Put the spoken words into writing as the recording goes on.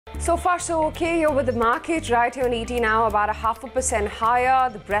So far, so okay here with the market. Right here on ET now, about 0.5% higher.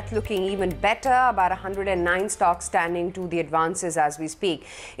 The breadth looking even better. About 109 stocks standing to the advances as we speak.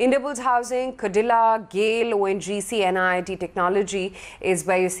 Indiabulls Housing, Cadila, Gale, ONGC, NIIT Technology is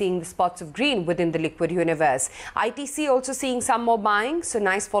where you're seeing the spots of green within the liquid universe. ITC also seeing some more buying. So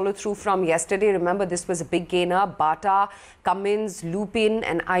nice follow through from yesterday. Remember, this was a big gainer. Bata, Cummins, Lupin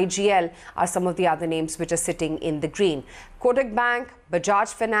and IGL are some of the other names which are sitting in the green. Kotak Bank,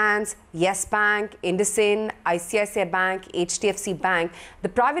 Bajaj Finance, Yes Bank, IndusInd, ICICI Bank, HDFC Bank, the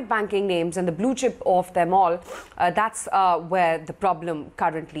private banking names and the blue chip of them all, that's where the problem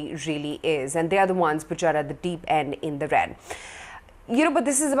currently really is. And they are the ones which are at the deep end in the red. But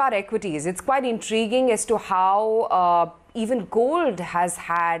this is about equities. It's quite intriguing as to how even gold has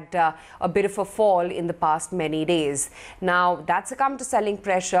had a bit of a fall in the past many days. Now, that's succumbed to selling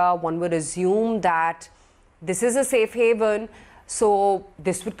pressure. One would assume that this is a safe haven, so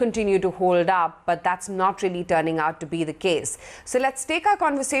this would continue to hold up, but that's not really turning out to be the case. So let's take our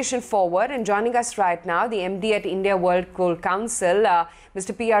conversation forward, and joining us right now, the MD at India World Gold Council,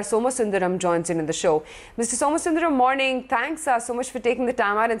 Mr. P.R. Somasundaram joins in the show. Mr. Somasundaram, morning. Thanks so much for taking the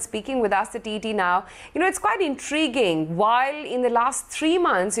time out and speaking with us at ET now. It's quite intriguing. While in the last 3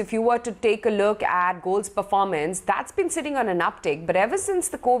 months, if you were to take a look at gold's performance, that's been sitting on an uptick. But ever since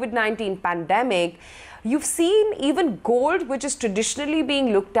the COVID-19 pandemic, you've seen even gold, which is traditionally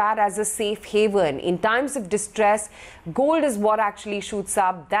being looked at as a safe haven. In times of distress, gold is what actually shoots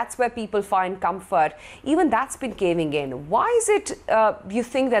up. That's where people find comfort. Even that's been caving in. Why is it you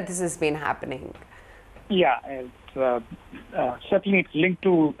think that this has been happening? Yeah, certainly it's linked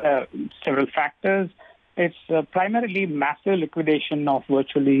to several factors. It's primarily massive liquidation of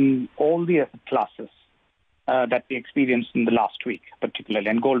virtually all the asset classes that we experienced in the last week, particularly,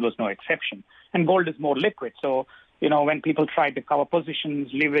 and gold was no exception. And gold is more liquid. So, when people try to cover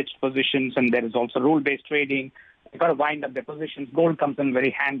positions, leveraged positions, and there is also rule-based trading, they've got to wind up their positions. Gold comes in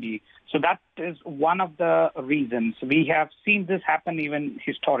very handy. So that is one of the reasons. We have seen this happen even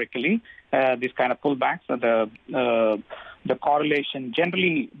historically, these kind of pullbacks. So the correlation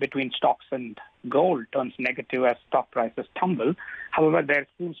generally between stocks and gold turns negative as stock prices tumble. However, there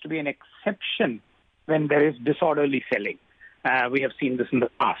seems to be an exception when there is disorderly selling. We have seen this in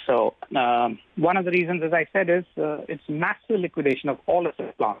the past. So one of the reasons, as I said, is it's massive liquidation of all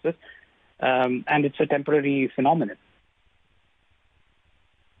asset classes, and it's a temporary phenomenon.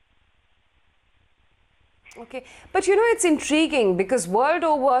 Okay, but it's intriguing because world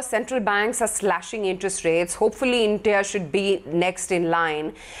over, central banks are slashing interest rates. Hopefully, India should be next in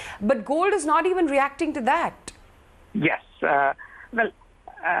line. But gold is not even reacting to that. Yes.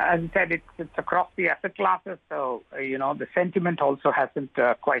 As I said, it's across the asset classes. So, the sentiment also hasn't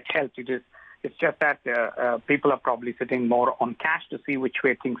quite helped. It's just that people are probably sitting more on cash to see which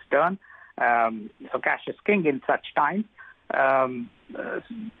way things turn. So cash is king in such times.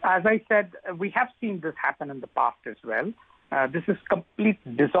 As I said, we have seen this happen in the past as well. This is complete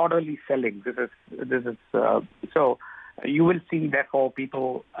disorderly selling. This is so you will see, therefore,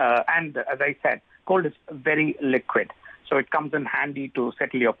 people, and as I said, gold is very liquid. So it comes in handy to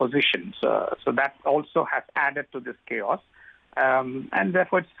settle your positions. So that also has added to this chaos. And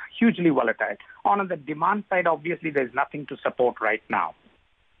therefore, it's hugely volatile. On the demand side, obviously, there's nothing to support right now.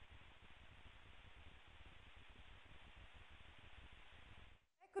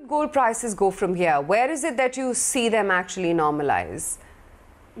 Where could gold prices go from here? Where is it that you see them actually normalize?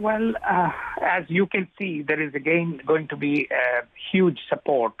 Well, as you can see, there is again going to be a huge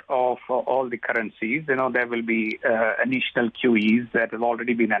support of all the currencies. There will be initial QEs that have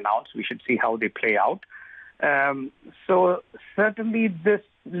already been announced. We should see how they play out. So certainly this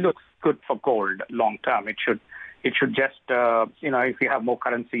looks good for gold long term. It should just, if you have more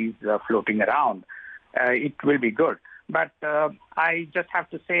currencies floating around, it will be good. But I just have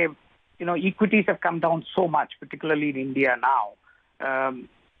to say, equities have come down so much, particularly in India now.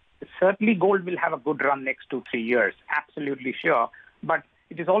 Certainly, gold will have a good run next 2-3 years, absolutely sure. But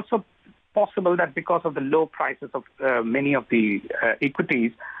it is also possible that because of the low prices of many of the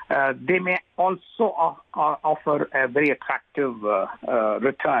equities, they may also offer a very attractive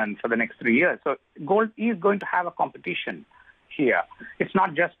return for the next 3 years. So gold is going to have a competition here. It's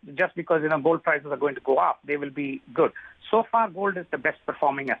not just because gold prices are going to go up; they will be good. So far, gold is the best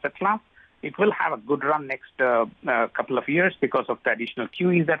performing asset class. It will have a good run next couple of years because of the additional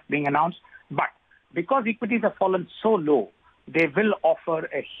QEs that's being announced. But because equities have fallen so low, they will offer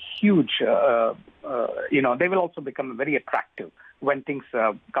a huge, they will also become very attractive when things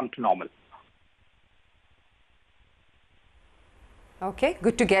come to normal. Okay,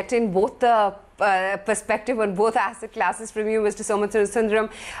 good to get in both the perspective on both asset classes from you, Mr. Somasundaram.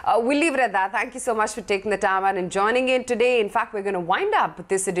 We'll leave it at that. Thank you so much for taking the time out and joining in today. In fact, we're going to wind up with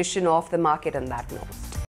this edition of The Market on that note.